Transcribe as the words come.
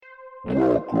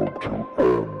Welcome to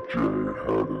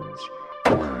MJHedden's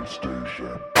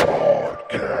PlayStation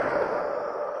Podcast.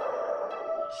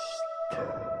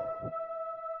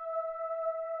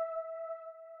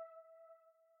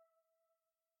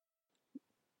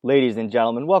 Ladies and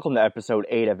gentlemen, welcome to episode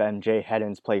 8 of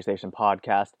MJHedden's PlayStation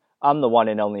Podcast. I'm the one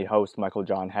and only host, Michael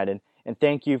John Hedden, and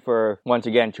thank you for once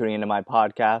again tuning into my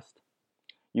podcast.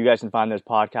 You guys can find this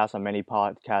podcast on many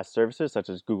podcast services such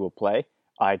as Google Play,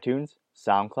 iTunes,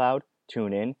 SoundCloud,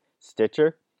 TuneIn,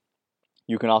 Stitcher.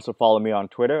 You can also follow me on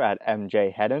Twitter at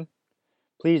MJHedden.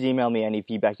 Please email me any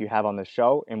feedback you have on the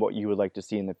show and what you would like to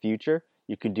see in the future.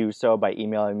 You can do so by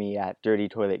emailing me at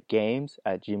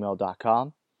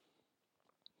dirtytoiletgames@gmail.com.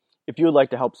 If you would like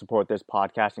to help support this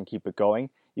podcast and keep it going,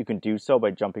 you can do so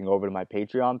by jumping over to my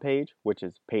Patreon page, which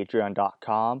is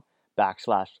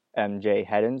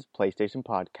patreon.com/MJHedden's PlayStation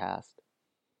Podcast.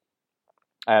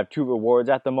 I have 2 rewards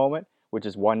at the moment, which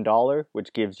is $1,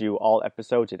 which gives you all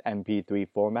episodes in MP3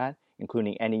 format,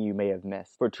 including any you may have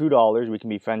missed. For $2, we can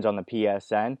be friends on the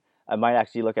PSN. I might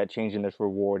actually look at changing this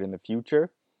reward in the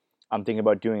future. I'm thinking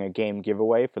about doing a game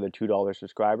giveaway for the $2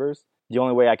 subscribers. The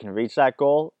only way I can reach that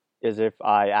goal is if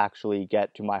I actually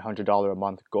get to my $100 a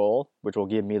month goal, which will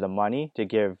give me the money to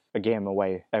give a game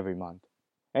away every month.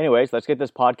 Anyways, let's get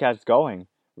this podcast going.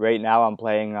 Right now I'm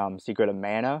playing Secret of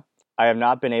Mana. I have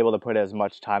not been able to put as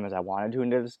much time as I wanted to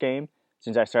into this game.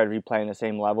 Since I started replaying the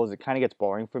same levels, it kind of gets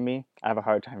boring for me. I have a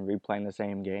hard time replaying the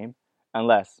same game,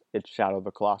 unless it's Shadow of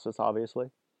the Colossus,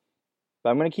 obviously. But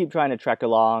I'm going to keep trying to trek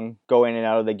along, go in and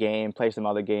out of the game, play some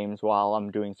other games while I'm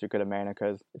doing Secret of Mana,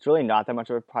 because it's really not that much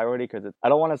of a priority, because I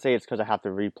don't want to say it's because I have to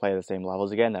replay the same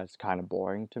levels again. That's kind of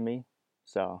boring to me.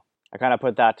 So I kind of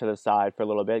put that to the side for a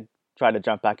little bit, try to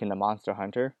jump back into Monster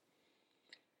Hunter.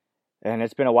 And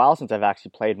it's been a while since I've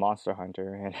actually played Monster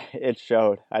Hunter, and it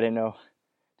showed. I didn't know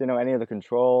any of the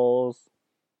controls.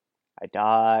 I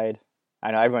died. I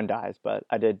know everyone dies, but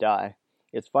I did die.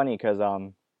 It's funny because I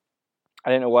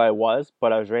didn't know where I was,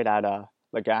 but I was right at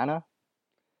Lagana,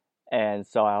 and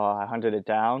so I hunted it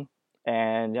down,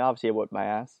 and obviously it whipped my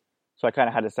ass. So I kind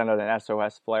of had to send out an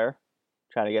SOS flare,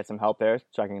 try to get some help there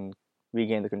so I can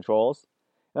regain the controls.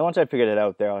 And once I figured it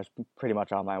out there, I was pretty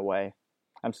much on my way.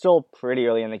 I'm still pretty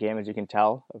early in the game, as you can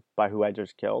tell, by who I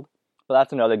just killed. But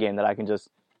that's another game that I can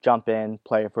just jump in,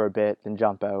 play for a bit, then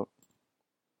jump out.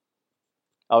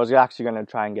 I was actually going to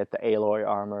try and get the Aloy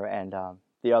armor and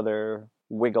the other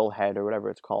Wiggle Head or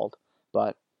whatever it's called.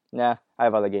 But, nah, I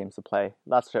have other games to play.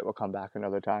 That shit will come back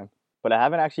another time. But I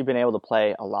haven't actually been able to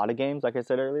play a lot of games, like I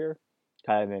said earlier.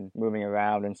 Kind of been moving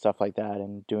around and stuff like that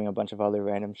and doing a bunch of other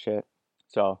random shit.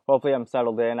 So, hopefully I'm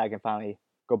settled in. I can finally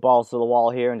go balls to the wall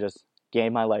here and just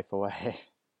game my life away.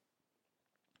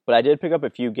 But I did pick up a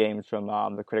few games from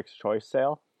the Critics' Choice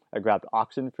sale. I grabbed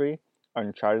Oxenfree,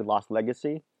 Uncharted Lost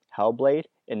Legacy, Hellblade,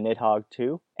 and Nidhogg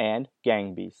 2, and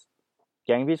Gang Beast.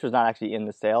 Gang Beast was not actually in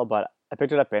the sale, but I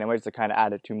picked it up anyways to kind of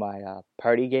add it to my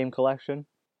party game collection.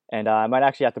 And I might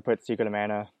actually have to put Secret of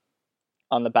Mana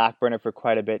on the back burner for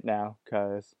quite a bit now,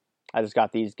 because I just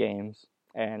got these games,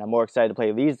 and I'm more excited to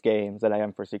play these games than I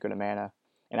am for Secret of Mana.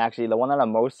 And actually, the one that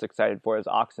I'm most excited for is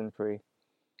Oxenfree.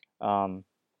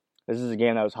 This is a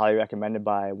game that was highly recommended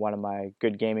by one of my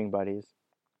good gaming buddies.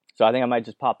 So I think I might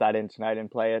just pop that in tonight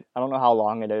and play it. I don't know how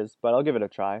long it is, but I'll give it a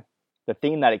try. The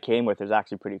theme that it came with is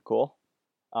actually pretty cool.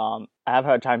 I have a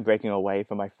hard time breaking away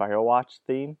from my Firewatch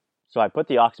theme, so I put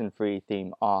the Oxenfree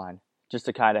theme on just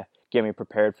to kind of get me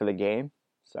prepared for the game.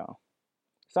 So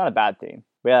it's not a bad theme.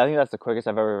 But yeah, I think that's the quickest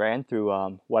I've ever ran through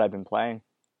what I've been playing.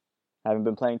 I haven't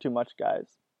been playing too much,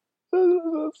 guys. This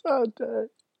is a sad day.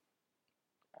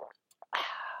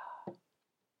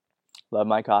 Love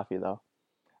my coffee, though.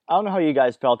 I don't know how you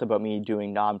guys felt about me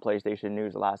doing non-PlayStation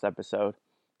news the last episode,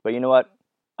 but you know what?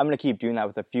 I'm going to keep doing that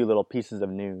with a few little pieces of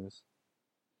news.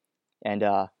 And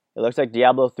it looks like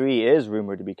Diablo 3 is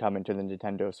rumored to be coming to the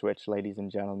Nintendo Switch, ladies and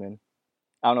gentlemen.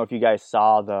 I don't know if you guys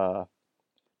saw the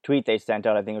tweet they sent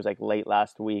out, I think it was like late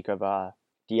last week, of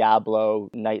Diablo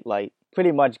Nightlight.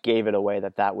 Pretty much gave it away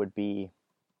that would be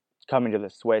coming to the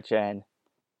Switch, and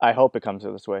I hope it comes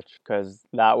to the Switch, because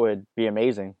that would be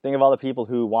amazing. Think of all the people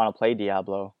who want to play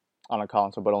Diablo on a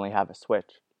console but only have a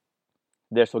Switch.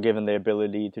 This will give them the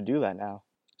ability to do that now.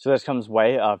 So this comes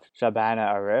way of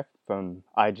Shabana Arif from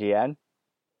IGN.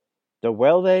 The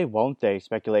will they, won't they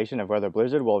speculation of whether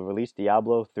Blizzard will release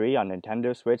Diablo 3 on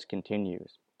Nintendo Switch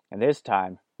continues. And this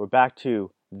time, we're back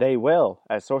to they will,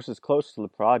 as sources close to the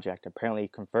project apparently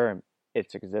confirm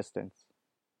its existence.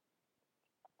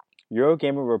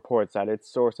 Eurogamer reports that its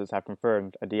sources have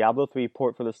confirmed a Diablo 3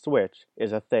 port for the Switch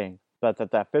is a thing, but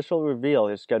that the official reveal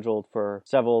is scheduled for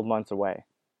several months away.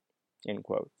 In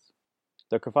quotes.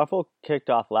 The kerfuffle kicked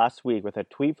off last week with a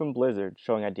tweet from Blizzard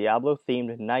showing a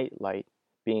Diablo-themed nightlight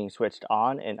being switched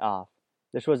on and off.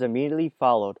 This was immediately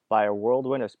followed by a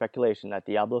whirlwind of speculation that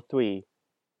Diablo 3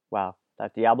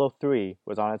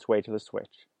 was on its way to the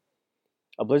Switch.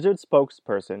 A Blizzard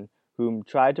spokesperson whom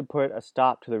tried to put a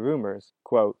stop to the rumors,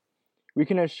 quote, "We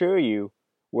can assure you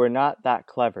we're not that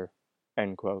clever,"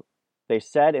 end quote. They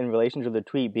said in relation to the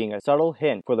tweet being a subtle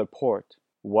hint for the port.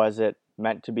 Was it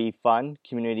meant to be fun,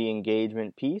 community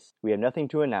engagement piece? We have nothing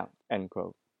to announce, end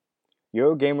quote.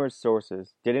 Eurogamer's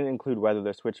sources didn't include whether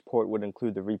the Switch port would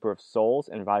include the Reaper of Souls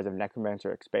and Rise of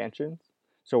Necromancer expansions,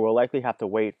 so we'll likely have to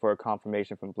wait for a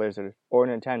confirmation from Blizzard or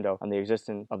Nintendo on the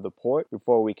existence of the port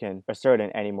before we can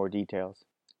ascertain any more details.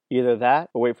 Either that,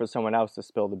 or wait for someone else to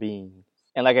spill the beans.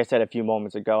 And like I said a few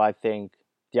moments ago, I think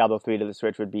Diablo 3 to the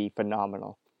Switch would be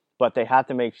phenomenal. But they have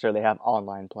to make sure they have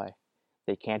online play.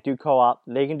 They can't do co-op.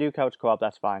 They can do couch co-op,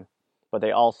 that's fine. But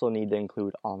they also need to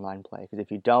include online play. Because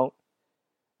if you don't,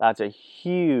 that's a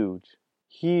huge,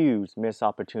 huge missed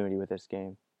opportunity with this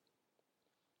game.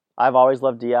 I've always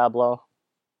loved Diablo.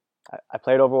 I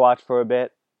played Overwatch for a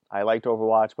bit. I liked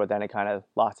Overwatch, but then it kind of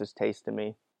lost its taste to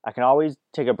me. I can always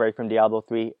take a break from Diablo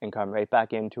 3 and come right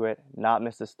back into it, not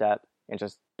miss a step, and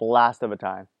just blast of a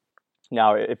time.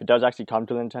 Now, if it does actually come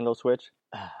to the Nintendo Switch,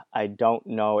 I don't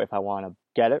know if I want to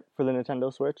get it for the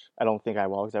Nintendo Switch. I don't think I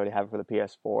will because I already have it for the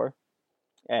PS4.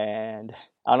 And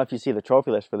I don't know if you see the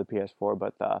trophy list for the PS4,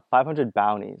 but the 500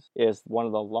 Bounties is one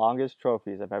of the longest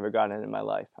trophies I've ever gotten in my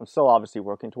life. I'm still obviously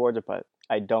working towards it, but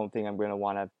I don't think I'm going to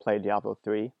want to play Diablo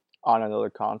 3 on another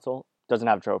console. It doesn't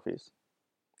have trophies.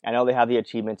 I know they have the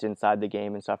achievements inside the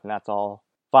game and stuff, and that's all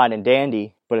fine and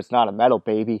dandy, but it's not a medal,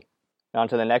 baby. On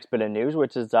to the next bit of news,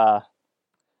 which is a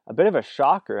bit of a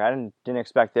shocker. I didn't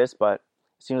expect this, but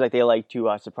it seems like they like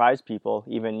to surprise people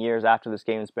even years after this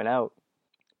game has been out.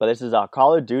 But this is a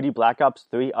Call of Duty Black Ops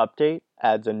 3 update,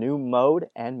 adds a new mode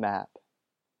and map.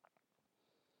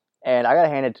 And I gotta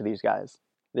hand it to these guys.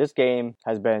 This game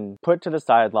has been put to the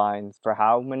sidelines for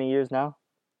how many years now?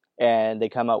 And they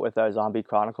come out with a Zombie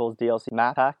Chronicles DLC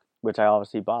map pack, which I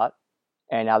obviously bought.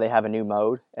 And now they have a new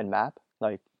mode and map.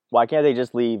 Like, why can't they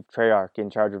just leave Treyarch in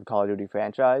charge of the Call of Duty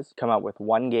franchise, come out with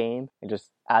one game, and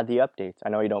just add the updates? I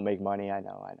know you don't make money, I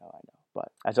know.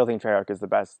 But I still think Treyarch is the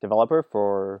best developer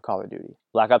for Call of Duty.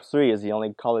 Black Ops 3 is the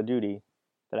only Call of Duty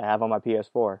that I have on my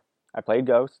PS4. I played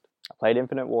Ghost, I played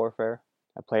Infinite Warfare,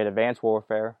 I played Advanced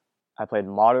Warfare, I played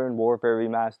Modern Warfare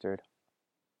Remastered.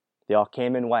 They all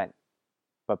came and went,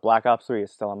 but Black Ops 3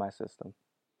 is still on my system.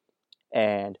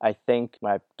 And I think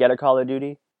when I get a Call of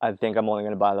Duty, I think I'm only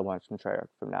going to buy the ones from Treyarch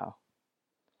from now.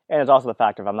 And it's also the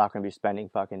fact of I'm not going to be spending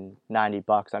fucking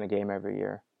 $90 on a game every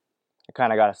year. I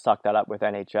kind of got to suck that up with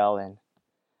NHL, and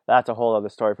that's a whole other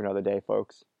story for another day,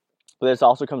 folks. But this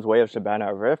also comes way of Shabana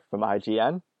Arif from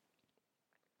IGN.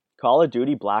 Call of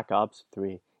Duty Black Ops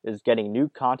 3 is getting new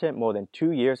content more than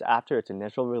 2 years after its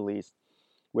initial release,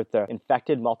 with the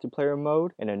Infected multiplayer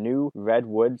mode and a new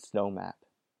Redwood snow map.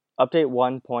 Update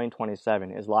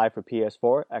 1.27 is live for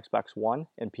PS4, Xbox One,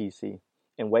 and PC,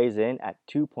 and weighs in at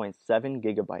 2.7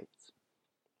 gigabytes.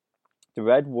 The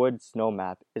Redwood snow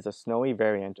map is a snowy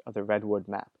variant of the Redwood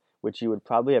map, which you would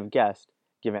probably have guessed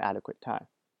given adequate time.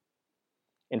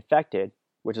 Infected,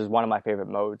 which is one of my favorite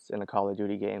modes in the Call of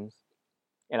Duty games,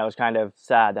 and I was kind of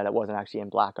sad that it wasn't actually in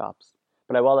Black Ops.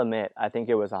 But I will admit, I think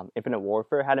it was Infinite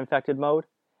Warfare had Infected mode.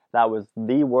 That was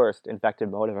the worst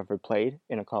Infected mode I've ever played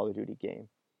in a Call of Duty game.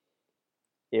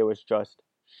 It was just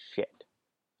shit.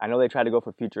 I know they tried to go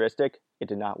for futuristic. It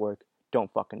did not work.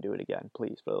 Don't fucking do it again.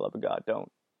 Please, for the love of God,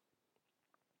 don't.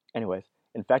 Anyways,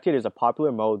 Infected is a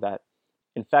popular mode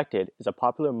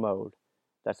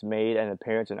that's made an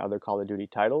appearance in other Call of Duty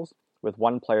titles, with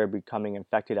one player becoming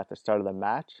infected at the start of the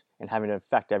match and having to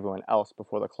infect everyone else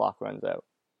before the clock runs out.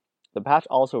 The patch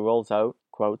also rolls out,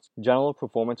 quotes, general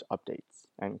performance updates,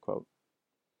 end quote.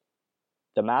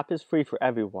 The map is free for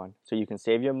everyone, so you can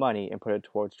save your money and put it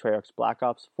towards Treyarch's Black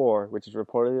Ops 4, which is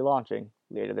reportedly launching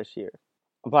later this year.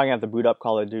 I'm probably going to have to boot up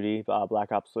Call of Duty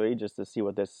Black Ops 3 just to see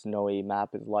what this snowy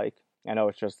map is like. I know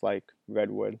it's just like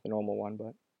Redwood, the normal one,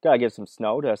 but gotta give some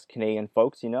snow to us Canadian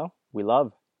folks, you know? We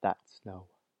love that snow.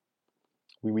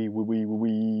 We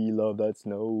love that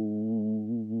snow,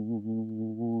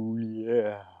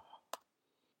 yeah.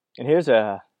 And here's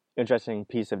a interesting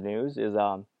piece of news is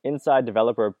Inside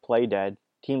developer Playdead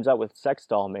teams up with sex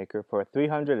doll maker for a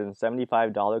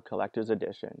 $375 collector's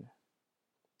edition.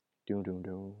 Doom doom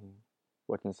doom.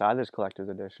 What's inside this collector's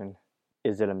edition?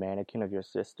 Is it a mannequin of your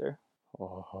sister?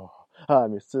 Oh,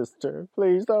 I'm your sister.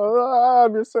 Please don't.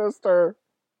 I'm your sister.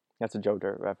 That's a Joe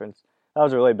Dirt reference. That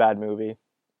was a really bad movie,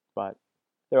 but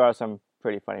there are some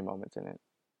pretty funny moments in it.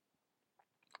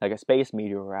 Like a space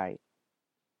meteorite.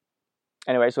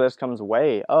 Anyway, so this comes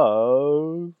way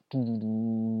of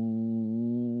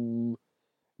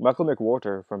Michael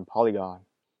McWhorter from Polygon.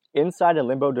 Inside and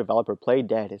Limbo developer Play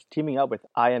Dead is teaming up with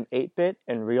IM8-Bit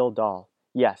and Real Doll.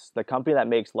 Yes, the company that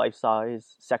makes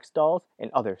life-size sex dolls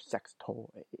and other sex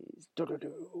toys.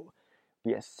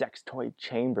 Via Sex Toy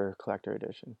Chamber Collector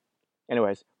Edition.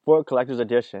 Anyways, for a collector's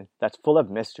edition that's full of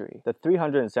mystery, the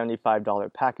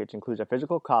 $375 package includes a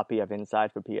physical copy of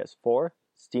Inside for PS4,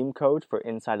 Steam codes for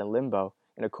Inside and Limbo,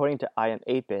 and according to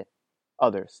IM8-Bit,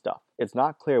 other stuff. It's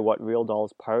not clear what Real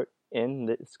Doll's part in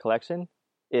this collection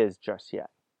is just yet.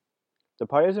 The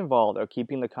parties involved are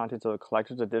keeping the contents of the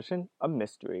collector's edition a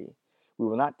mystery. We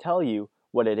will not tell you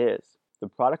what it is. The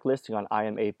product listing on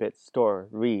IM8-Bit's store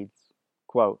reads,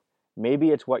 quote, "Maybe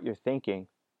it's what you're thinking,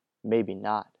 maybe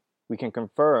not. We can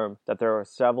confirm that there are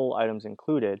several items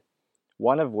included,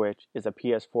 one of which is a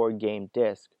PS4 game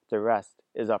disc. The rest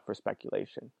is up for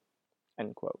speculation."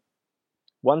 End quote.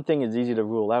 One thing is easy to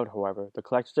rule out, however. The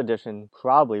collector's edition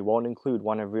probably won't include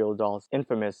one of Real Doll's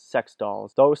infamous sex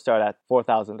dolls. Those start at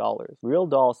 $4,000. Real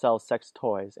Doll sells sex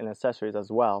toys and accessories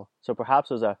as well, so perhaps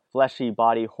there's a fleshy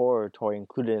body horror toy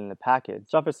included in the package.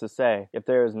 Suffice to say, if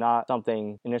there is not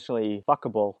something initially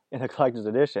fuckable in the collector's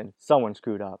edition, someone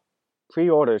screwed up.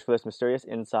 Pre-orders for this mysterious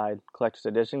Inside collector's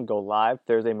edition go live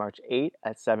Thursday, March 8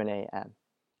 at 7 a.m.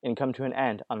 and come to an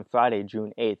end on Friday,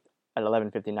 June 8th at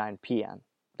 11:59 p.m.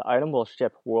 The item will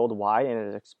ship worldwide and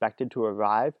is expected to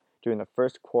arrive during the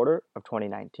first quarter of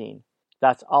 2019.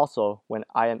 That's also when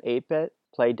IM8-Bit,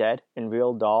 Play Dead, and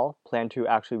Real Doll plan to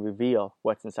actually reveal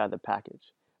what's inside the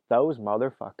package. Those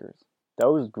motherfuckers.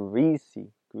 Those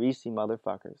greasy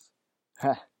motherfuckers.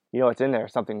 You know what's in there?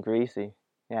 Something greasy.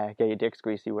 Yeah, get your dicks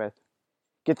greasy with.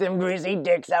 Get them greasy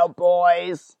dicks out,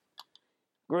 boys!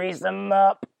 Grease them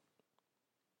up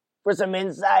for some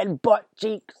inside butt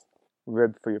cheeks.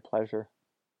 Ribbed for your pleasure.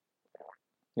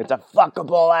 It's a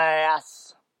fuckable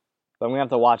ass! But I'm going to have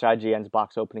to watch IGN's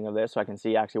box opening of this so I can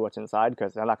see actually what's inside,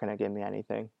 because they're not going to give me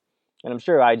anything. And I'm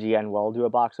sure IGN will do a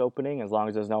box opening as long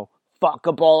as there's no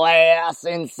fuckable ass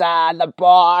inside the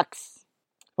box.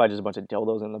 Probably just a bunch of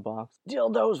dildos in the box.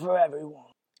 Dildos for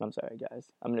everyone. I'm sorry, guys.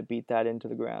 I'm going to beat that into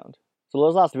the ground. So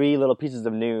those last three little pieces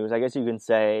of news, I guess you can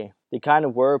say they kind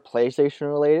of were PlayStation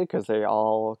related because they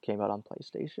all came out on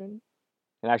PlayStation.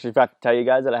 And I actually forgot to tell you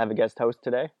guys that I have a guest host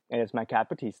today, and it's my cat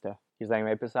Batista. He's laying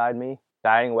right beside me,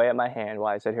 dying away at my hand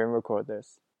while I sit here and record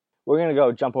this. We're going to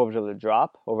go jump over to the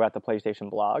drop over at the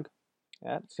PlayStation blog.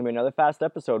 Yeah, it's going to be another fast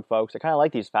episode, folks. I kind of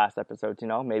like these fast episodes,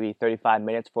 maybe 35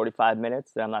 minutes, 45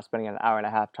 minutes, that I'm not spending an hour and a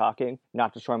half talking,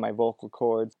 not destroying my vocal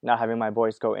cords, not having my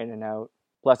voice go in and out.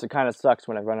 Plus, it kind of sucks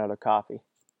when I run out of coffee.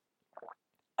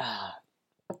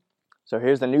 So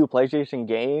here's the new PlayStation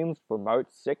games for March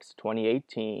 6,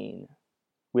 2018.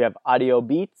 We have Audio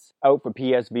Beats out for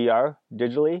PSVR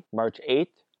digitally March 8th.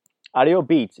 Audio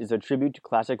Beats is a tribute to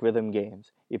classic rhythm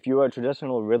games. If you are a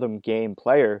traditional rhythm game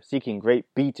player seeking great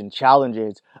beats and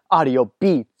challenges, Audio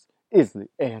Beats is the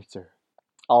answer.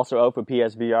 Also out for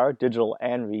PSVR, digital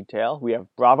and retail, we have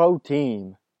Bravo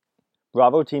Team.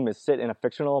 Bravo Team is set in a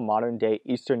fictional modern-day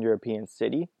Eastern European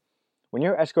city. When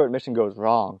your escort mission goes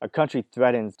wrong, a country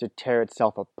threatens to tear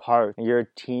itself apart, and your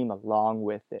team along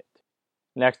with it.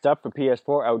 Next up for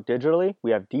PS4 out digitally,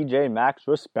 we have DJ Max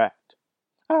Respect.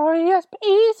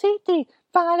 R-E-S-P-E-C-T,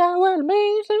 find out where the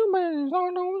main super is.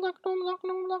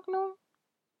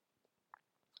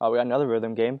 Oh, we got another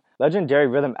rhythm game. Legendary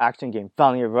rhythm action game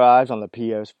finally arrives on the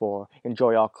PS4.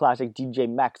 Enjoy all classic DJ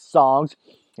Max songs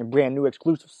and brand new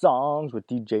exclusive songs with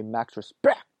DJ Max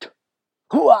Respect.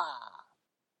 Hooah!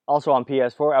 Also on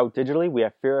PS4 out digitally, we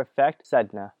have Fear Effect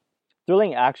Sedna.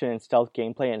 Thrilling action and stealth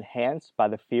gameplay enhanced by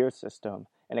the Fear system,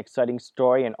 an exciting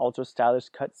story and ultra-stylish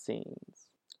cutscenes.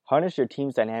 Harness your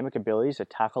team's dynamic abilities to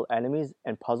tackle enemies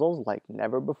and puzzles like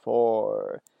never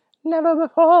before. Never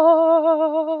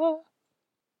before!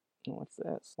 What's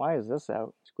this? Why is this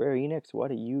out? Square Enix, what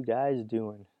are you guys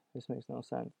doing? This makes no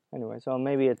sense. Anyway, so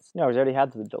maybe it's... No, it's already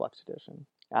had the deluxe edition.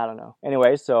 I don't know.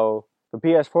 Anyway, so for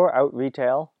PS4 out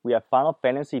retail, we have Final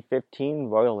Fantasy 15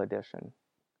 Royal Edition.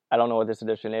 I don't know what this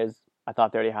edition is. I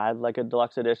thought they already had like a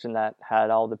deluxe edition that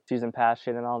had all the season pass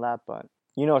shit and all that, but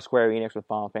Square Enix with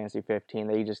Final Fantasy 15,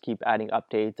 they just keep adding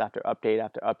updates after update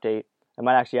after update. I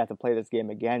might actually have to play this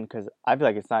game again because I feel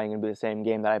like it's not even going to be the same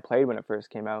game that I played when it first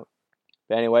came out.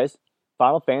 But anyways,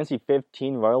 Final Fantasy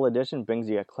 15 Royal Edition brings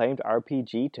the acclaimed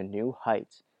RPG to new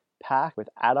heights, packed with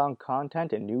add-on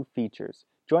content and new features.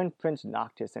 Join Prince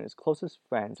Noctis and his closest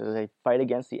friends as they fight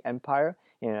against the Empire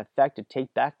in an effort to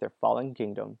take back their fallen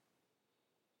kingdom.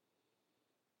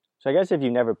 So I guess if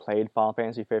you've never played Final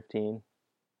Fantasy 15, you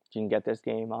can get this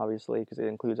game, obviously, because it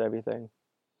includes everything.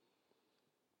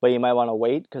 But you might want to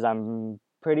wait, because I'm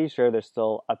pretty sure they're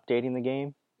still updating the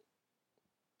game.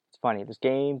 It's funny, this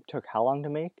game took how long to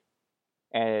make?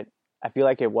 And I feel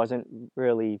like it wasn't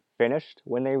really finished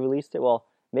when they released it. Well,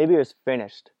 maybe it was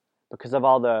finished. Because of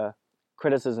all the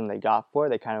criticism they got for it,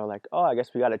 they kind of were like, oh, I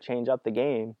guess we got to change up the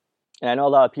game. And I know a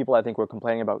lot of people, I think, were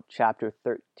complaining about Chapter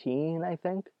 13, I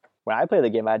think. When I played the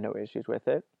game, I had no issues with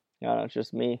it. I don't know, it's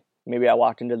just me. Maybe I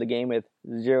walked into the game with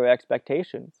zero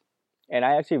expectations. And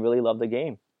I actually really love the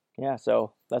game. Yeah,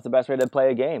 so that's the best way to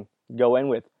play a game. Go in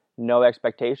with no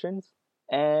expectations,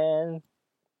 and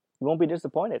you won't be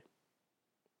disappointed.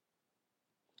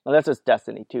 Unless it's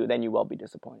Destiny 2, then you will be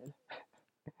disappointed.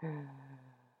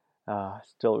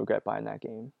 Still regret buying that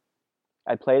game.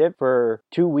 I played it for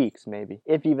 2 weeks, maybe,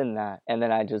 if even that. And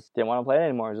then I just didn't want to play it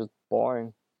anymore. It was just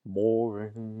boring.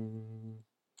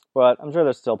 But I'm sure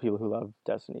there's still people who love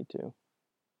Destiny 2.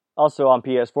 Also on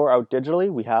PS4, out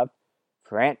digitally, we have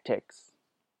Frantics.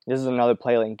 This is another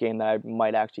PlayLink game that I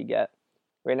might actually get.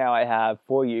 Right now I have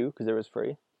For You, because it was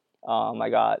free. I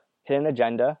got Hidden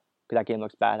Agenda, because that game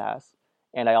looks badass.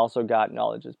 And I also got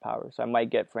Knowledge is Power, so I might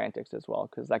get Frantics as well,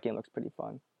 because that game looks pretty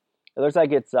fun. It looks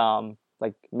like it's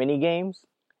like mini games.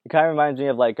 It kind of reminds me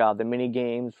of like the mini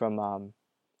games from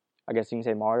I guess you can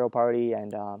say Mario Party,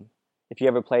 and if you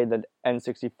ever played the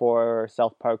N64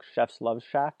 South Park Chef's Love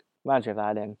Shack, reminds me of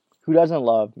that. And who doesn't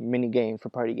love mini games for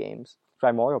party games?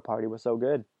 Try Mario Party, was so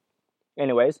good.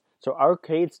 Anyways, so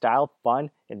arcade style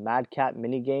fun and madcap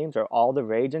mini games are all the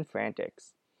rage in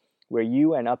Frantics, where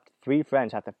you and up to 3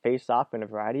 friends have to face off in a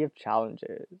variety of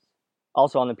challenges.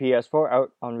 Also on the PS4,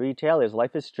 out on retail, is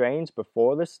Life is Strange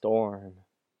Before the Storm.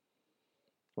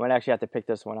 I might actually have to pick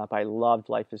this one up. I loved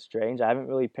Life is Strange. I haven't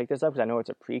really picked this up because I know it's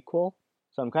a prequel.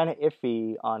 So I'm kind of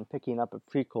iffy on picking up a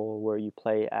prequel where you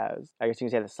play as, I guess you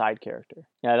can say, the side character.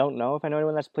 And I don't know if I know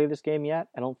anyone that's played this game yet.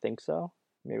 I don't think so.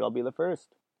 Maybe I'll be the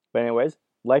first. But anyways,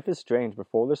 Life is Strange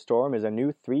Before the Storm is a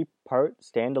new 3-part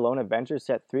standalone adventure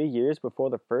set 3 years before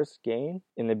the first game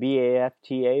in the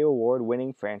BAFTA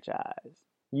award-winning franchise.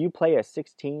 You play a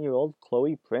 16-year-old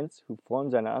Chloe Prince who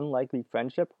forms an unlikely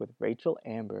friendship with Rachel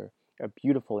Amber, a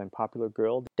beautiful and popular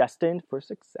girl destined for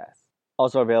success.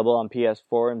 Also available on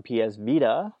PS4 and PS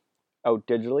Vita, out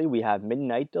digitally, we have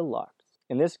Midnight Deluxe.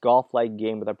 In this golf-like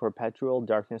game with a perpetual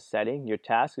darkness setting, your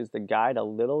task is to guide a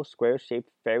little square-shaped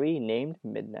fairy named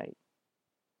Midnight.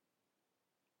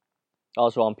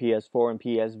 Also on PS4 and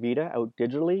PS Vita, out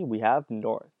digitally, we have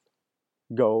North.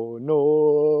 Go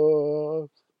North!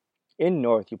 In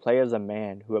North, you play as a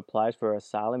man who applies for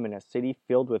asylum in a city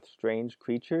filled with strange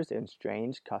creatures and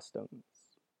strange customs.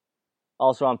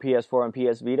 Also on PS4 and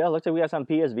PS Vita, looks like we got some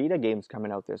PS Vita games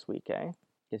coming out this week, eh?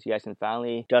 Guess you guys can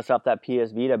finally dust off that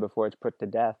PS Vita before it's put to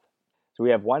death. So we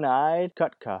have One-Eyed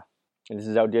Kutka, and this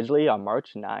is out digitally on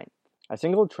March 9th. A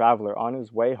single traveler on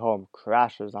his way home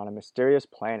crashes on a mysterious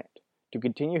planet. To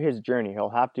continue his journey, he'll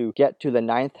have to get to the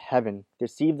 9th heaven,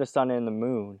 deceive the sun and the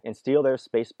moon, and steal their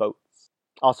space boats.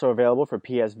 Also available for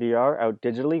PSVR, out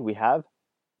digitally, we have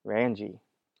Ranji.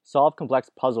 Solve complex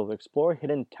puzzles, explore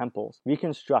hidden temples,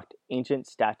 reconstruct ancient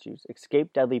statues,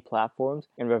 escape deadly platforms,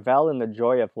 and revel in the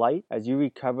joy of light as you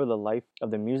recover the life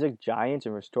of the music giants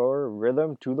and restore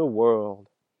rhythm to the world.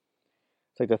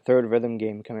 It's like the 3rd rhythm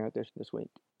game coming out this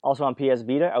week. Also on PS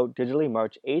Vita, out digitally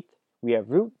March 8th, we have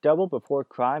Root Double Before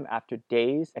Crime After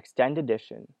Days Extended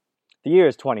Edition. The year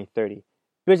is 2030.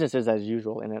 Business is as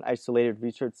usual in an isolated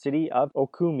research city of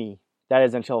Okumi. That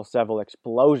is until several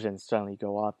explosions suddenly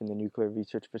go off in the nuclear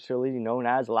research facility known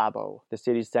as Labo. The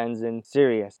city sends in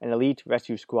Sirius, an elite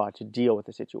rescue squad, to deal with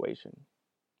the situation.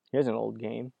 Here's an old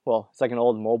game. Well, it's like an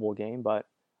old mobile game, but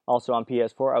also on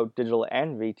PS4, out digital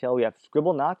and retail, we have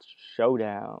Scribblenauts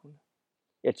Showdown.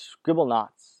 It's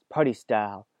Scribblenauts, party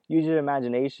style. Use your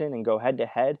imagination and go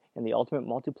head-to-head in the ultimate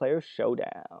multiplayer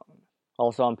showdown.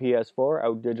 Also on PS4,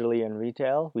 out digitally and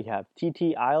retail, we have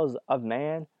TT Isles of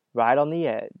Man, Ride on the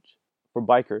Edge. For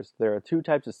bikers, there are 2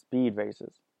 types of speed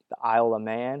races, the Isle of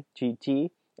Man,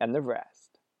 TT, and the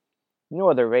rest. No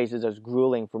other race is as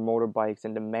grueling for motorbikes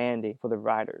and demanding for the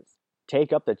riders.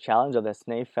 Take up the challenge of the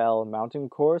Snaefell mountain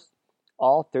course,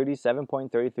 all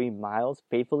 37.33 miles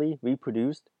faithfully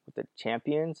reproduced with the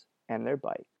champions and their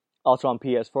bike. Also on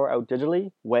PS4, out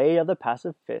digitally, Way of the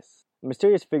Passive Fist. A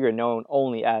mysterious figure known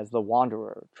only as the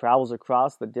Wanderer travels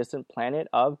across the distant planet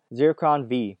of Zircon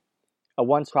V, a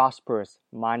once prosperous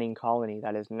mining colony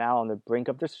that is now on the brink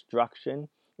of destruction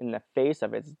in the face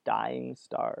of its dying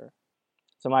star.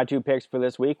 So my 2 picks for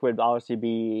this week would obviously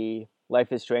be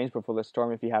Life is Strange Before the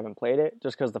Storm if you haven't played it,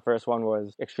 just because the first one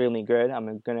was extremely good.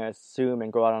 I'm going to assume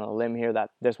and go out on a limb here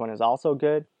that this one is also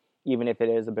good, even if it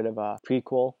is a bit of a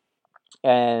prequel.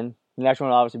 And the next one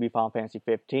will obviously be Final Fantasy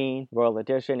 15 Royal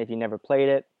Edition if you never played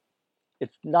it.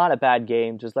 It's not a bad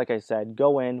game, just like I said,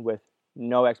 go in with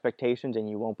no expectations and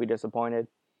you won't be disappointed.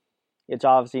 It's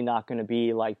obviously not going to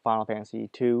be like Final Fantasy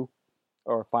 2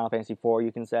 or Final Fantasy 4,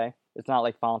 you can say. It's not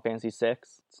like Final Fantasy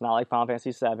 6. It's not like Final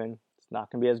Fantasy 7. It's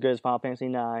not going to be as good as Final Fantasy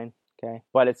 9, okay?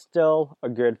 But it's still a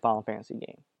good Final Fantasy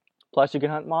game. Plus, you can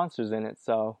hunt monsters in it,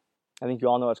 so I think you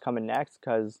all know what's coming next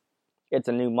because it's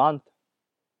a new month.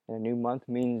 And a new month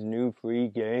means new free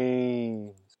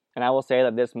games. And I will say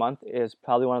that this month is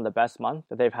probably one of the best months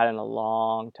that they've had in a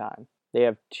long time. They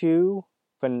have 2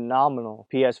 phenomenal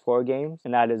PS4 games,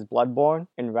 and that is Bloodborne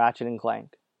and Ratchet &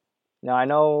 Clank. Now, I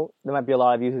know there might be a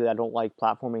lot of you that don't like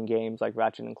platforming games like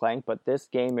Ratchet & Clank, but this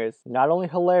game is not only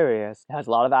hilarious, it has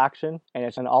a lot of action, and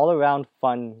it's an all-around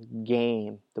fun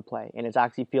game to play, and it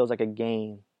actually feels like a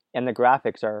game. And the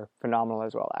graphics are phenomenal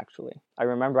as well, actually. I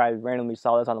remember I randomly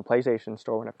saw this on the PlayStation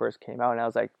Store when it first came out, and I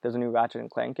was like, there's a new Ratchet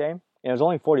 & Clank game. And it was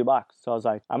only $40, so I was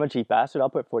like, I'm a cheap bastard, I'll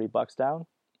put $40 down.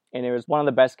 And it was one of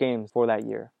the best games for that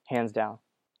year, hands down.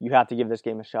 You have to give this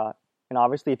game a shot. And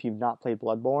obviously, if you've not played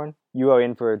Bloodborne, you are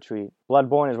in for a treat.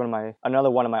 Bloodborne is another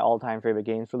one of my all-time favorite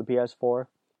games for the PS4.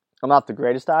 I'm not the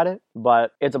greatest at it,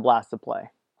 but it's a blast to play.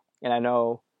 And I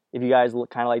know if you guys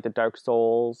kind of like the Dark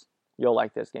Souls, you'll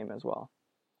like this game as well.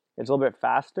 It's a little bit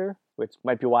faster, which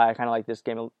might be why I kind of like this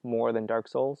game more than Dark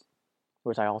Souls,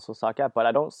 which I also suck at, but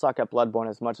I don't suck at Bloodborne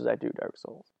as much as I do Dark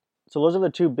Souls. So those are the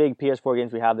 2 big PS4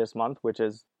 games we have this month, which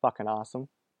is fucking awesome.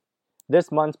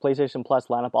 This month's PlayStation Plus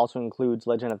lineup also includes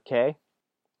Legend of K,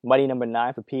 Mighty No.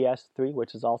 9 for PS3,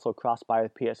 which is also cross-buy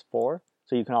with PS4,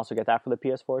 so you can also get that for the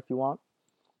PS4 if you want.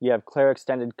 You have Claire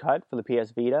Extended Cut for the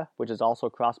PS Vita, which is also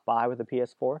cross-buy with the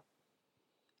PS4.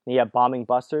 And you have Bombing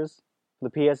Busters for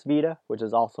the PS Vita, which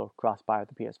is also cross-buy with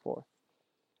the PS4.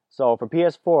 So for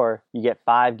PS4, you get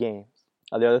 5 games.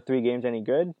 Are the other 3 games any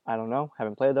good? I don't know.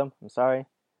 Haven't played them. I'm sorry.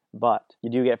 But you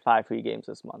do get 5 free games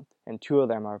this month, and 2 of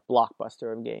them are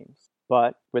blockbuster of games.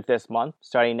 But with this month,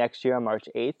 starting next year on March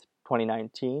 8th,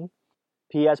 2019,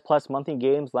 PS Plus monthly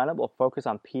games lineup will focus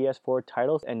on PS4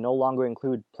 titles and no longer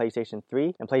include PlayStation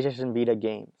 3 and PlayStation Vita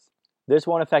games. This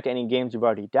won't affect any games you've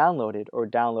already downloaded or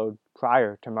download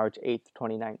prior to March 8th,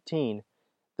 2019.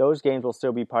 Those games will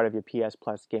still be part of your PS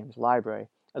Plus games library,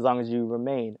 as long as you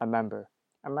remain a member.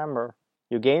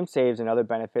 Your game saves and other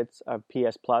benefits of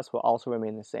PS Plus will also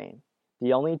remain the same.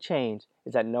 The only change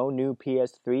is that no new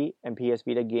PS3 and PS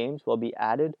Vita games will be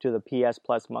added to the PS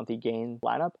Plus monthly game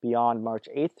lineup beyond March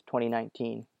 8th,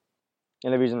 2019.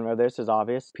 And the reason for this is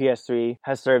obvious. PS3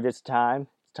 has served its time.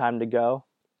 It's time to go.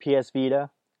 PS Vita,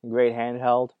 great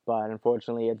handheld, but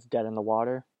unfortunately it's dead in the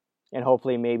water. And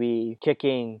hopefully maybe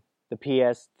kicking the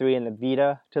PS3 and the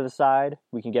Vita to the side,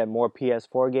 we can get more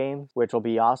PS4 games, which will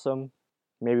be awesome.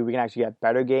 Maybe we can actually get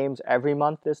better games every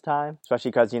month this time, especially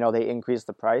because, they increased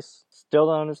the price. Still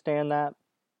don't understand that,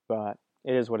 but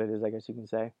it is what it is, I guess you can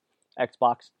say.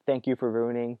 Xbox, thank you for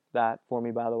ruining that for me,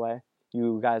 by the way.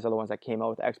 You guys are the ones that came out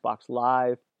with Xbox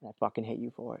Live, and I fucking hate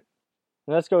you for it.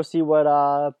 And let's go see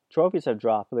what trophies have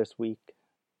dropped this week.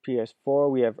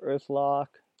 PS4, we have Earthlock,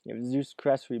 we have Zeus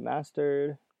Crest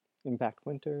Remastered, Impact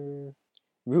Winter,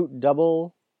 Root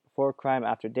Double, Before Crime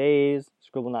After Days,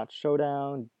 Scribblenauts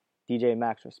Showdown, DJ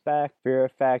Max Respect, Fear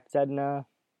Effect, Sedna.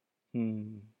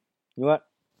 You know what?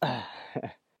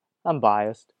 I'm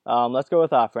biased. Let's go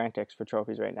with Frantics for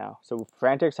trophies right now. So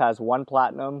Frantics has 1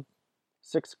 platinum,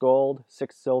 6 gold,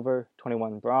 6 silver,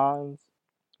 21 bronze.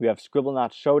 We have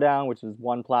Scribblenauts Showdown, which is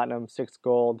 1 platinum, 6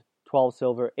 gold, 12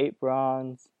 silver, 8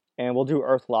 bronze. And we'll do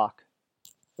Earthlock,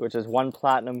 which is 1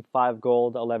 platinum, 5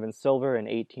 gold, 11 silver, and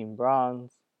 18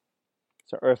 bronze.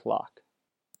 So Earthlock.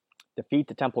 Defeat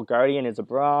the Temple Guardian is a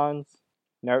bronze.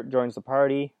 Nart joins the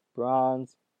party,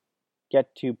 bronze.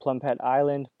 Get to Plumpet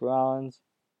Island, bronze.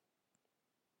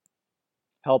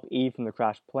 Help Eve from the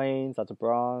crashed planes, that's a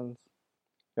bronze.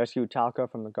 Rescue Talca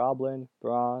from the Goblin,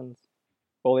 bronze.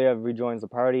 Oliev rejoins the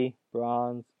party,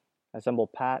 bronze.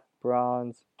 Assemble Pat,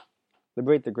 bronze.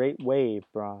 Liberate the Great Wave,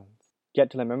 bronze.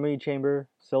 Get to the Memory Chamber,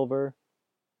 silver.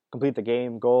 Complete the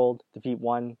game, gold. Defeat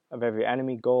 1 of every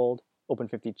enemy, gold. Open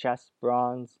 50 chests,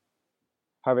 bronze.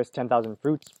 Harvest 10,000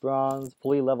 fruits, bronze.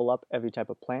 Fully level up every type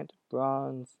of plant,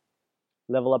 bronze.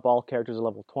 Level up all characters to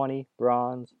level 20,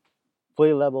 bronze.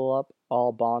 Fully level up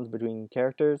all bonds between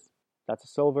characters, that's a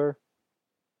silver.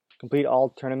 Complete all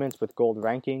tournaments with gold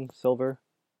ranking, silver.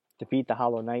 Defeat the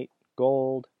Hollow Knight,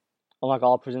 gold. Unlock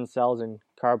all prison cells in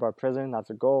Karbar Prison,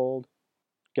 that's a gold.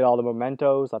 Get all the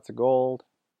mementos, that's a gold.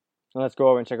 And let's go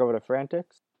over and check over the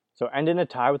frantics. So end in a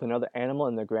tie with another animal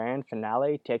in the grand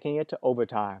finale, taking it to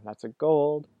overtime. That's a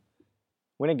gold.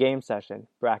 Win a game session,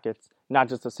 brackets, not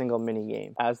just a single mini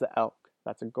game, as the elk.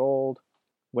 That's a gold.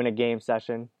 Win a game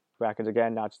session, brackets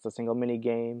again, not just a single mini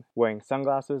game. Wearing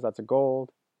sunglasses, that's a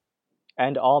gold.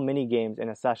 End all mini games in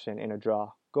a session in a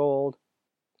draw, gold.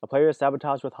 A player is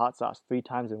sabotaged with hot sauce 3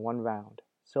 times in 1 round,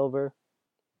 silver.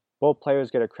 Both players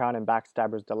get a crown in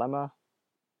Backstabber's Dilemma,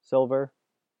 silver.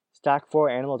 Stack 4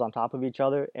 animals on top of each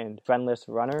other in Friendless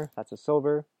Runner, that's a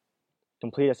silver.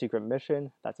 Complete a secret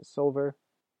mission, that's a silver.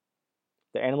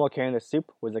 The animal carrying the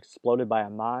soup was exploded by a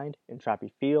mine in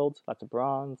Trappy Fields, that's a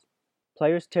bronze.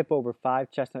 Players tip over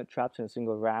 5 chestnut traps in a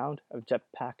single round of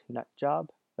Jetpack Nut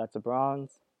Job, that's a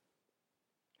bronze.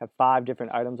 Have 5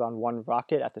 different items on 1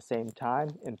 rocket at the same time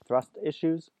in Thrust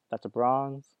Issues, that's a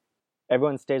bronze.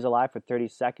 Everyone stays alive for 30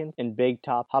 seconds in Big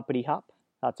Top Hoppity Hop,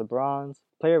 that's a bronze.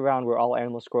 Play a round where all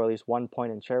animals score at least 1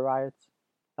 point in chair riots,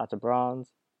 that's a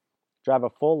bronze. Drive a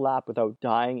full lap without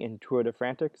dying in Tour de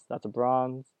Frantics, that's a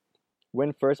bronze.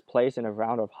 Win first place in a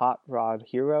round of Hot Rod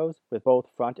Heroes with both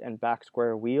front and back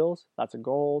square wheels, that's a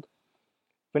gold.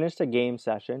 Finish the game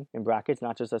session, in brackets,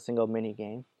 not just a single mini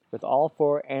game, with all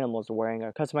 4 animals wearing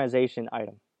a customization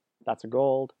item, that's a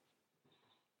gold.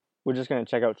 We're just going to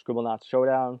check out Scribblenauts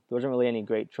Showdown. There wasn't really any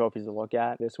great trophies to look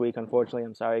at this week, unfortunately,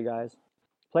 I'm sorry guys.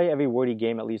 Play every wordy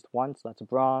game at least once, that's a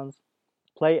bronze.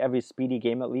 Play every speedy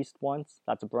game at least once,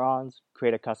 that's a bronze.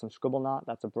 Create a custom Scribblenaut,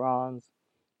 that's a bronze.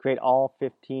 Create all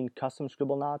 15 custom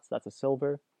Scribblenauts, that's a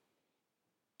silver.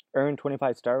 Earn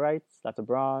 25 star rights, that's a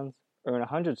bronze. Earn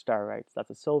 100 star rights, that's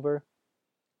a silver.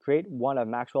 Create one of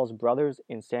Maxwell's brothers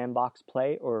in sandbox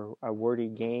play or a wordy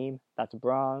game, that's a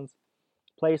bronze.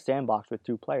 Play sandbox with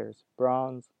 2 players,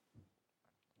 bronze.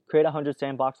 Create 100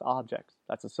 sandbox objects,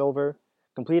 that's a silver.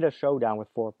 Complete a showdown with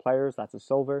 4 players, that's a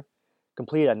silver.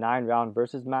 Complete a 9-round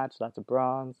versus match, that's a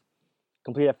bronze.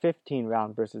 Complete a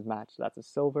 15-round versus match, that's a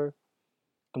silver.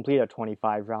 Complete a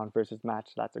 25-round versus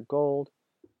match, that's a gold.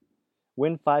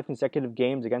 Win 5 consecutive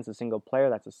games against a single player,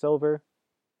 that's a silver.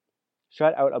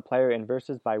 Shut out a player in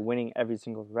versus by winning every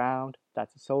single round,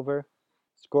 that's a silver.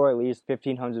 Score at least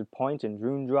 1,500 points in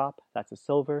Rune Drop, that's a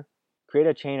silver. Create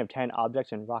a chain of 10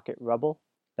 objects in Rocket Rubble,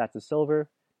 that's a silver.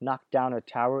 Knock down a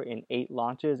tower in 8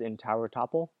 launches in Tower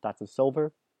Topple, that's a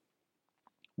silver.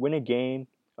 Win a game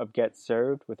of Get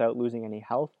Served without losing any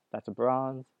health, that's a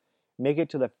bronze. Make it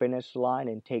to the finish line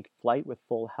and take flight with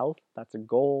full health, that's a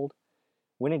gold.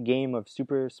 Win a game of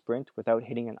Super Sprint without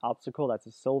hitting an obstacle, that's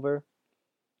a silver.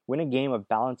 Win a game of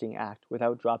Balancing Act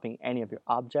without dropping any of your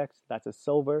objects, that's a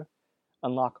silver.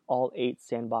 Unlock all 8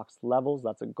 sandbox levels,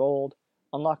 that's a gold.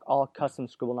 Unlock all custom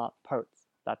Scribblenaut parts,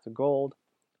 that's a gold.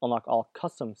 Unlock all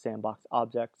custom sandbox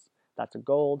objects, that's a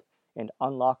gold. And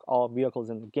unlock all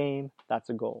vehicles in the game, that's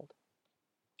a gold.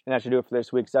 And that should do it for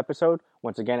this week's episode.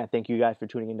 Once again, I thank you guys for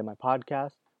tuning into my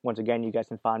podcast. Once again, you guys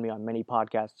can find me on many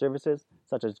podcast services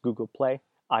such as Google Play,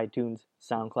 iTunes,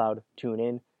 SoundCloud,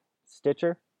 TuneIn,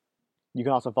 Stitcher. You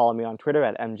can also follow me on Twitter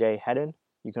at MJHedden.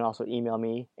 You can also email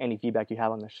me any feedback you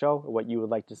have on the show or what you would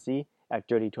like to see at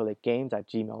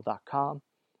dirtytoiletgames@gmail.com.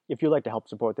 If you'd like to help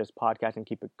support this podcast and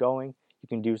keep it going, you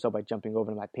can do so by jumping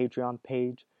over to my Patreon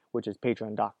page, which is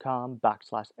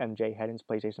patreon.com/MJHedden's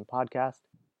PlayStation Podcast.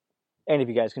 And if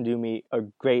you guys can do me a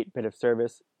great bit of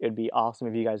service, it'd be awesome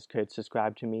if you guys could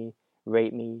subscribe to me,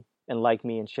 rate me, and like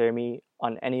me and share me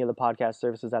on any of the podcast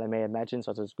services that I may have mentioned,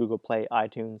 such as Google Play,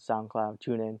 iTunes, SoundCloud,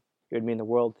 TuneIn. It would mean the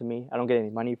world to me. I don't get any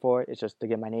money for it. It's just to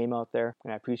get my name out there,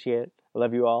 and I appreciate it. I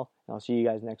love you all, and I'll see you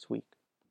guys next week.